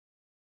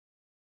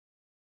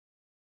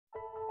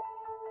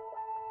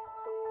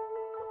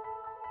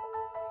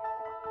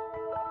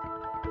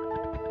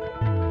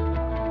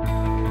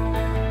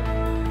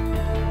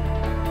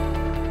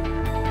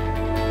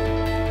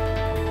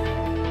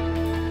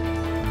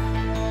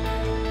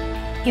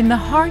In the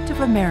heart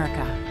of America,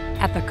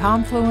 at the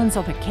confluence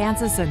of the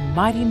Kansas and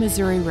mighty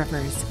Missouri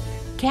rivers,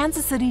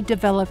 Kansas City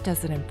developed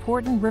as an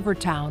important river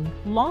town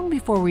long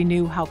before we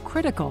knew how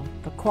critical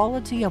the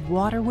quality of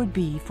water would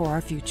be for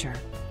our future.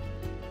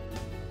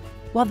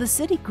 While the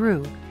city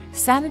grew,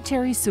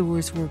 sanitary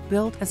sewers were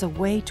built as a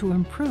way to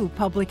improve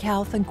public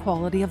health and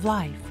quality of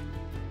life.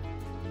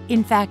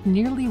 In fact,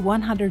 nearly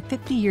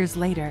 150 years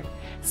later,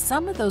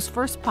 some of those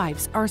first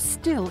pipes are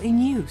still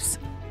in use.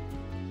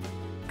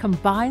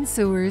 Combined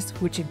sewers,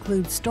 which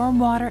include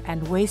stormwater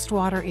and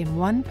wastewater in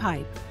one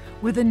pipe,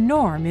 were the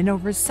norm in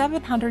over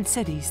 700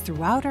 cities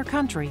throughout our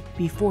country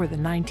before the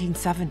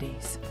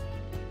 1970s.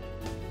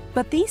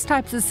 But these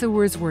types of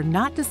sewers were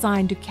not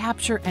designed to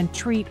capture and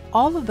treat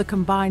all of the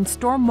combined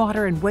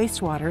stormwater and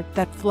wastewater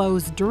that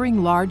flows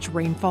during large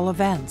rainfall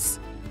events.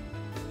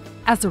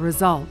 As a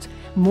result,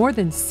 more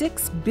than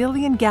 6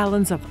 billion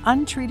gallons of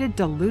untreated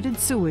diluted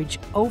sewage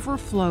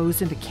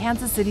overflows into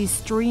Kansas City's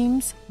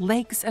streams,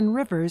 lakes, and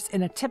rivers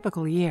in a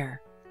typical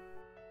year.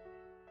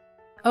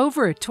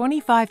 Over a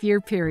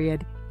 25-year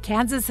period,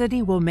 Kansas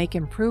City will make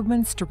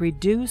improvements to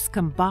reduce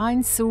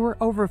combined sewer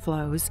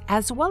overflows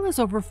as well as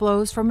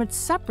overflows from its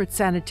separate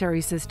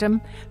sanitary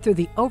system through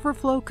the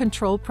Overflow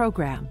Control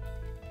Program.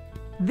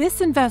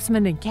 This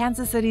investment in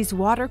Kansas City's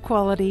water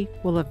quality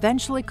will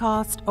eventually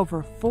cost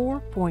over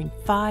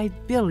 $4.5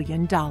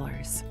 billion.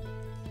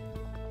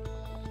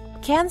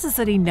 Kansas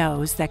City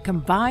knows that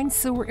combined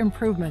sewer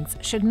improvements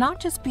should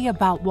not just be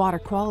about water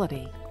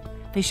quality.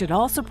 They should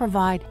also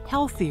provide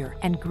healthier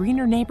and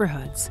greener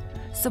neighborhoods,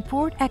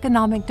 support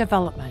economic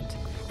development,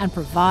 and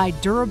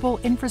provide durable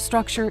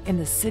infrastructure in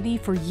the city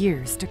for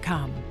years to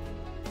come.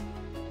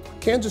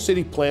 Kansas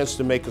City plans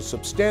to make a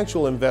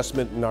substantial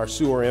investment in our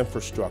sewer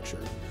infrastructure.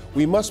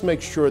 We must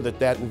make sure that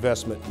that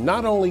investment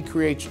not only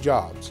creates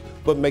jobs,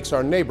 but makes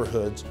our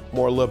neighborhoods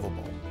more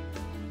livable.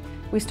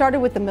 We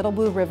started with the Middle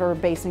Blue River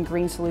Basin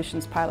Green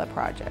Solutions pilot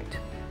project.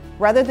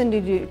 Rather than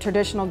do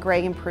traditional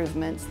gray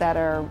improvements that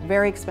are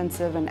very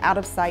expensive and out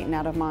of sight and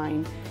out of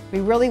mind, we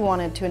really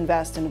wanted to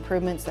invest in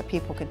improvements that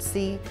people could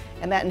see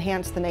and that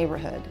enhanced the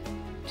neighborhood.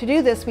 To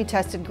do this, we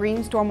tested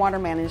green stormwater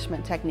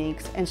management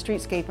techniques and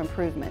streetscape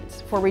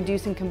improvements for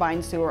reducing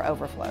combined sewer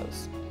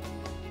overflows.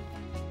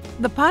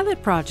 The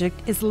pilot project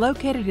is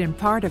located in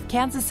part of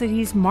Kansas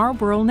City's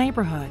Marlboro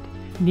neighborhood,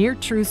 near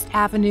Troost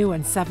Avenue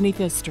and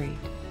 75th Street.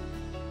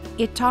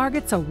 It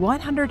targets a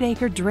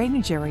 100-acre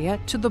drainage area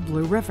to the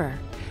Blue River,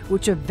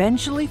 which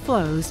eventually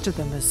flows to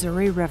the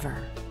Missouri River.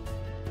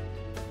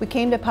 We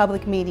came to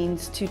public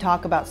meetings to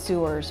talk about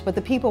sewers, but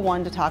the people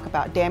wanted to talk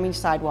about damaged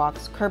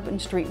sidewalks, curb and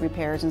street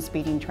repairs, and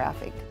speeding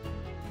traffic.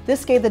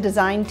 This gave the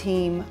design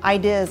team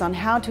ideas on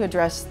how to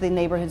address the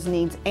neighborhood's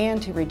needs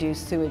and to reduce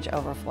sewage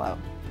overflow.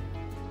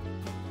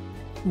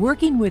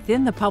 Working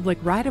within the public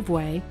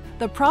right-of-way,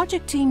 the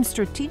project team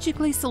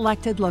strategically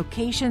selected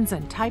locations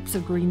and types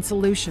of green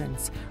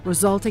solutions,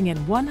 resulting in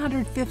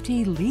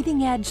 150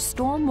 leading-edge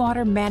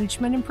stormwater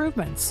management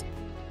improvements.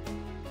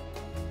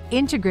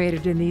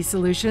 Integrated in these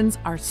solutions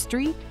are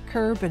street,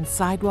 curb, and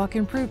sidewalk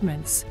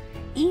improvements,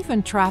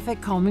 even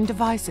traffic calming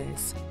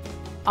devices,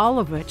 all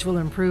of which will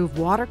improve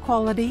water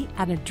quality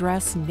and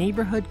address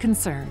neighborhood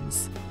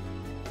concerns.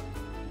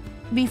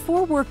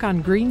 Before work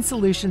on green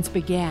solutions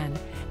began,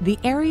 the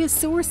area's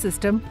sewer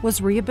system was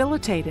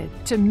rehabilitated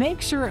to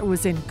make sure it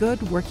was in good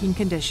working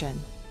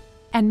condition,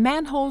 and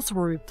manholes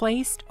were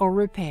replaced or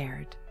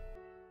repaired.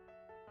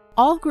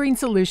 All green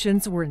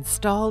solutions were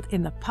installed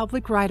in the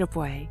public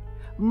right-of-way,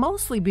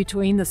 mostly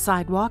between the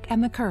sidewalk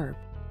and the curb.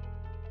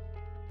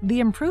 The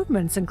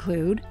improvements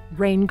include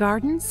rain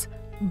gardens,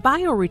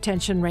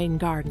 bioretention rain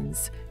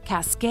gardens,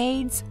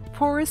 cascades,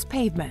 porous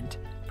pavement,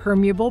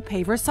 permeable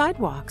paver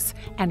sidewalks,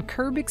 and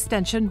curb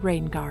extension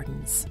rain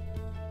gardens.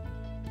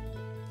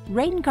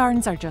 Rain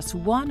gardens are just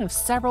one of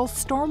several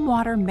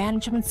stormwater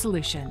management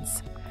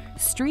solutions.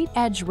 Street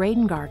edge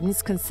rain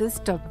gardens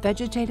consist of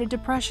vegetated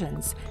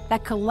depressions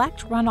that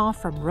collect runoff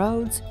from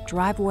roads,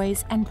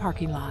 driveways, and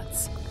parking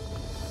lots.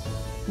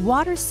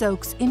 Water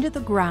soaks into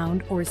the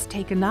ground or is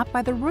taken up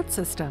by the root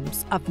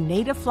systems of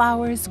native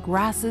flowers,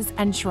 grasses,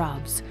 and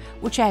shrubs,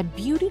 which add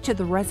beauty to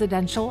the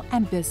residential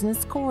and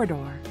business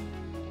corridor.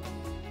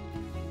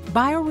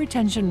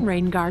 Bioretention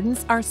rain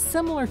gardens are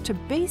similar to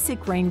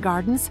basic rain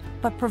gardens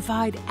but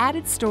provide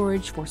added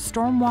storage for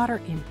stormwater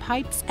in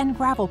pipes and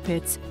gravel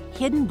pits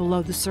hidden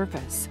below the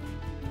surface.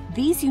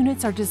 These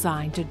units are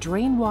designed to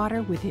drain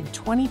water within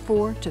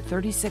 24 to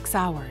 36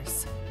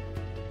 hours.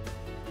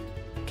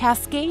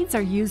 Cascades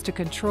are used to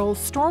control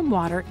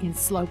stormwater in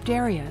sloped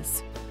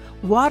areas.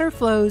 Water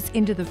flows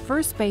into the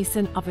first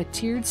basin of a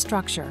tiered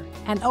structure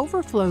and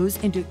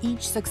overflows into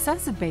each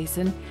successive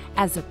basin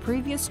as the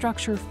previous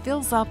structure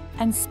fills up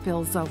and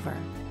spills over.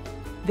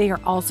 They are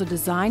also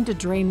designed to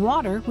drain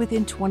water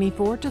within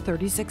 24 to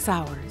 36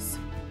 hours.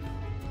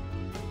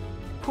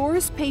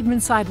 Porous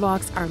pavement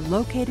sidewalks are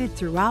located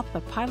throughout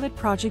the pilot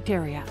project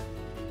area.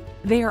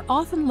 They are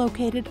often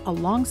located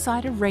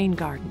alongside a rain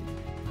garden.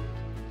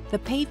 The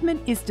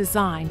pavement is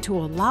designed to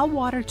allow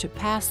water to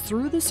pass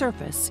through the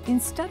surface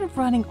instead of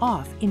running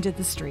off into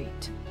the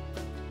street.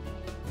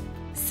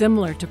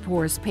 Similar to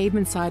porous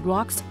pavement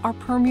sidewalks are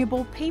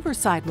permeable paver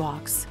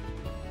sidewalks.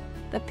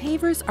 The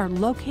pavers are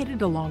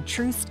located along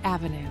Troost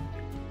Avenue.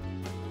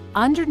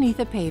 Underneath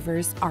the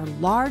pavers are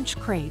large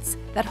crates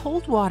that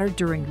hold water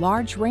during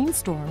large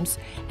rainstorms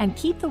and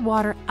keep the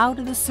water out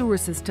of the sewer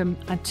system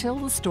until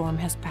the storm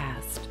has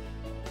passed.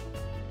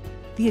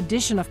 The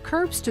addition of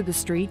curbs to the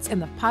streets in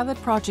the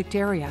pilot project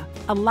area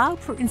allowed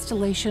for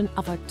installation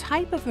of a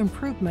type of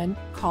improvement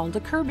called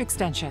a curb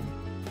extension.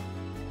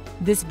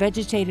 This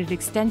vegetated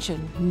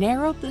extension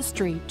narrowed the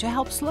street to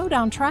help slow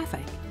down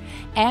traffic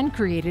and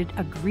created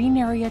a green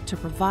area to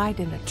provide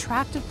an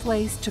attractive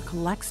place to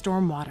collect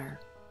stormwater.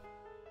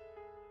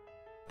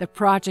 The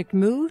project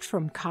moved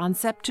from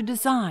concept to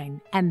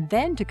design and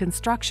then to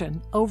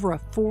construction over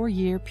a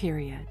 4-year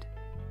period.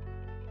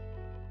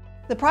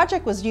 The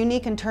project was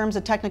unique in terms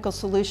of technical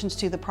solutions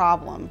to the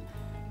problem,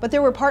 but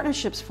there were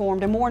partnerships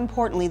formed and more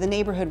importantly, the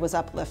neighborhood was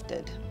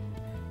uplifted.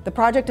 The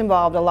project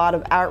involved a lot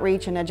of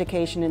outreach and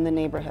education in the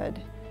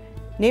neighborhood.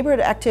 Neighborhood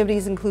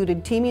activities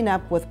included teaming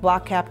up with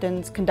block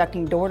captains,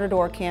 conducting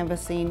door-to-door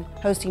canvassing,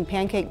 hosting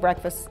pancake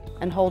breakfasts,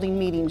 and holding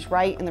meetings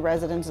right in the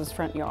residents'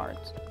 front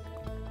yards.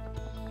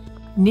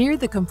 Near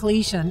the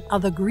completion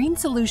of the Green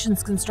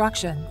Solutions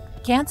construction,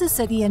 Kansas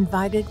City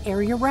invited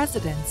area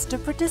residents to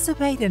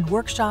participate in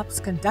workshops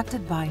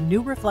conducted by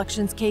New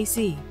Reflections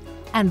KC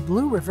and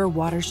Blue River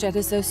Watershed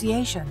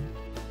Association.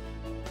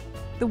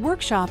 The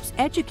workshops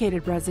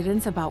educated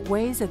residents about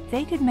ways that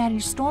they could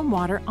manage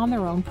stormwater on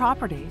their own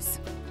properties.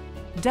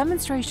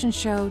 Demonstrations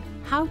showed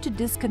how to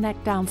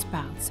disconnect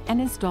downspouts and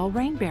install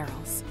rain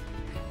barrels.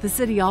 The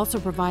city also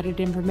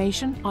provided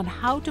information on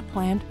how to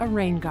plant a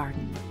rain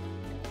garden.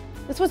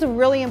 This was a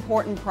really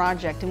important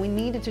project and we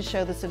needed to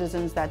show the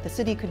citizens that the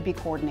city could be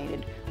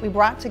coordinated. We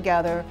brought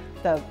together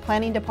the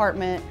planning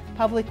department,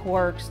 public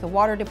works, the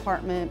water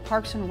department,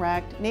 parks and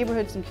rec,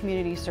 neighborhoods and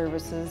community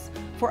services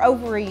for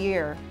over a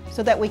year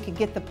so that we could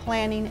get the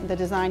planning, the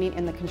designing,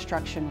 and the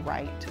construction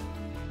right.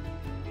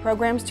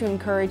 Programs to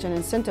encourage and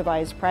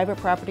incentivize private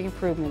property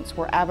improvements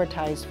were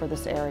advertised for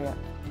this area.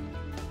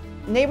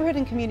 Neighborhood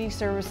and Community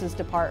Services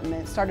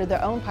Department started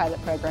their own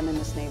pilot program in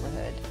this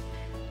neighborhood.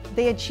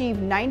 They achieved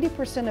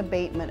 90%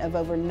 abatement of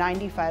over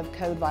 95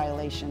 code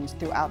violations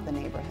throughout the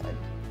neighborhood.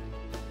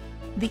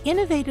 The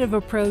innovative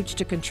approach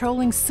to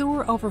controlling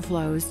sewer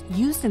overflows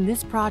used in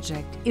this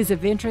project is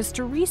of interest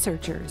to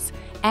researchers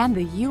and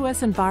the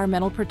U.S.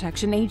 Environmental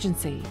Protection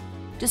Agency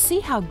to see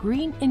how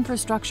green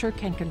infrastructure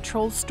can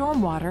control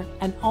stormwater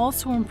and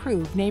also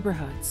improve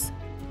neighborhoods.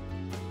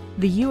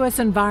 The U.S.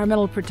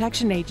 Environmental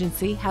Protection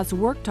Agency has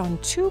worked on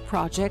 2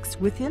 projects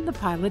within the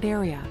pilot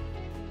area.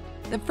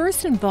 The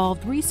first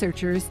involved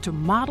researchers to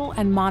model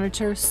and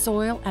monitor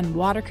soil and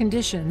water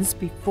conditions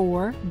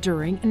before,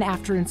 during, and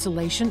after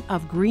installation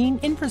of green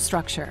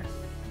infrastructure.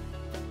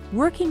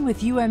 Working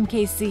with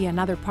UMKC and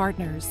other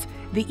partners,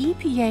 the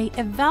EPA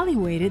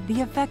evaluated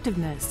the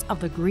effectiveness of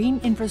the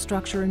green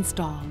infrastructure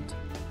installed.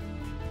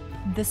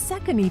 The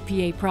second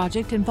EPA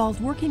project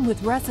involved working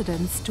with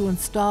residents to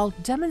install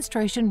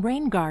demonstration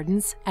rain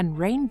gardens and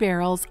rain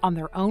barrels on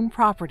their own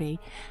property,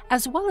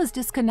 as well as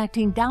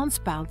disconnecting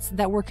downspouts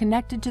that were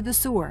connected to the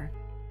sewer.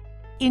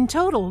 In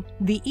total,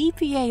 the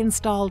EPA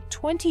installed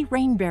 20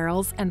 rain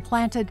barrels and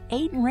planted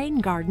 8 rain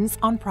gardens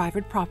on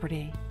private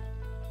property.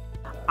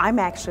 I'm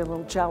actually a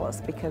little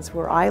jealous because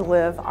where I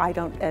live,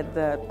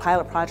 the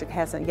pilot project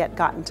hasn't yet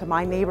gotten to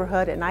my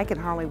neighborhood, and I can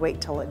hardly wait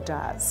till it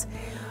does.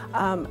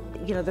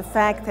 You know, the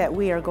fact that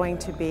we are going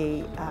to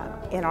be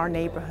in our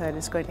neighborhood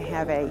is going to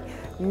have a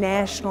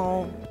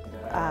nationally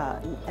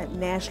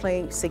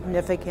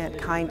significant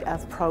kind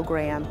of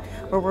program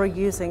where we're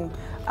using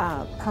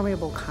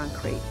permeable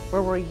concrete,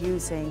 where we're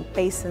using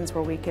basins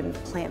where we can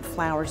plant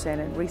flowers in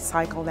and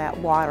recycle that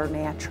water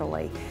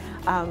naturally.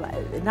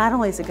 Not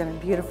only is it going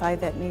to beautify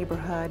that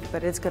neighborhood,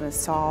 but it's going to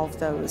solve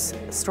those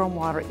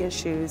stormwater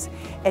issues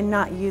and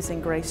not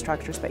using gray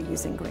structures, but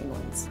using green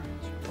ones.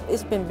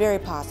 It's been very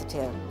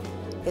positive.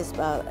 It's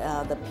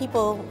the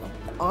people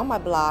on my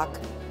block,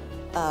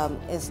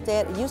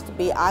 instead, it used to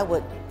be I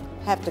would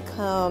have to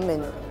come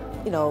and,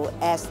 you know,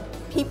 ask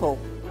people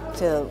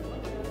to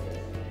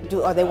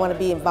do, or they want to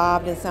be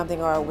involved in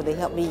something, or would they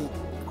help me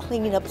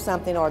clean up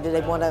something, or do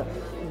they want to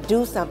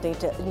do something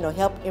to, you know,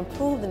 help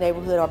improve the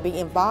neighborhood or be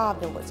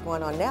involved in what's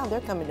going on. Now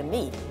they're coming to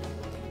me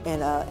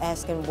and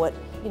asking what,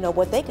 you know,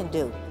 what they can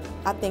do.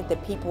 I think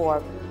that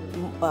people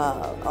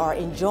are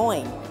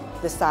enjoying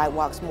the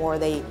sidewalks more.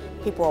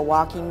 People are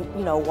walking,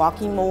 you know,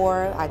 walking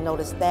more. I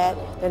noticed that.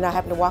 They're not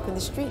having to walk in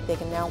the street. They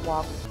can now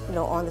walk, you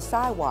know, on the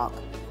sidewalk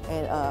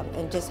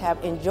and just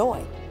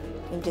enjoy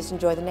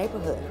the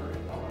neighborhood.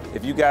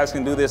 If you guys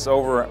can do this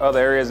over other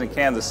areas in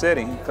Kansas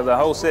City, because the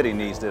whole city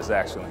needs this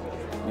actually,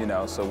 you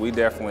know, so we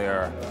definitely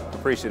are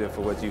appreciative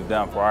for what you've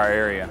done for our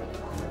area.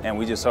 And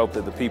we just hope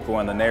that the people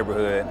in the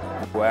neighborhood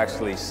will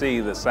actually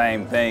see the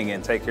same thing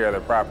and take care of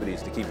their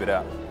properties to keep it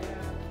up.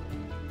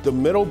 The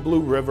Middle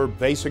Blue River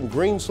Basin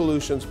Green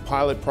Solutions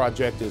pilot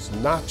project is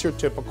not your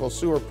typical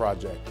sewer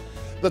project.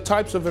 The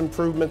types of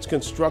improvements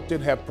constructed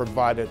have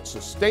provided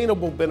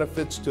sustainable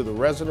benefits to the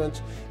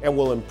residents and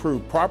will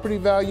improve property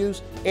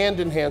values and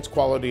enhance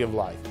quality of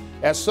life.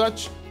 As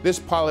such, this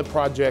pilot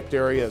project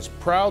area is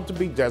proud to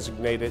be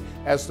designated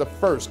as the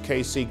first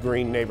KC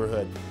Green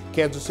neighborhood.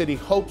 Kansas City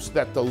hopes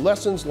that the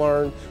lessons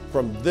learned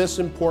from this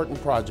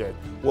important project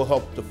will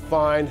help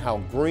define how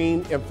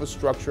green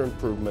infrastructure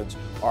improvements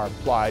are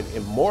applied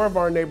in more of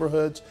our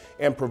neighborhoods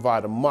and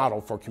provide a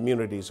model for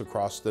communities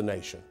across the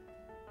nation.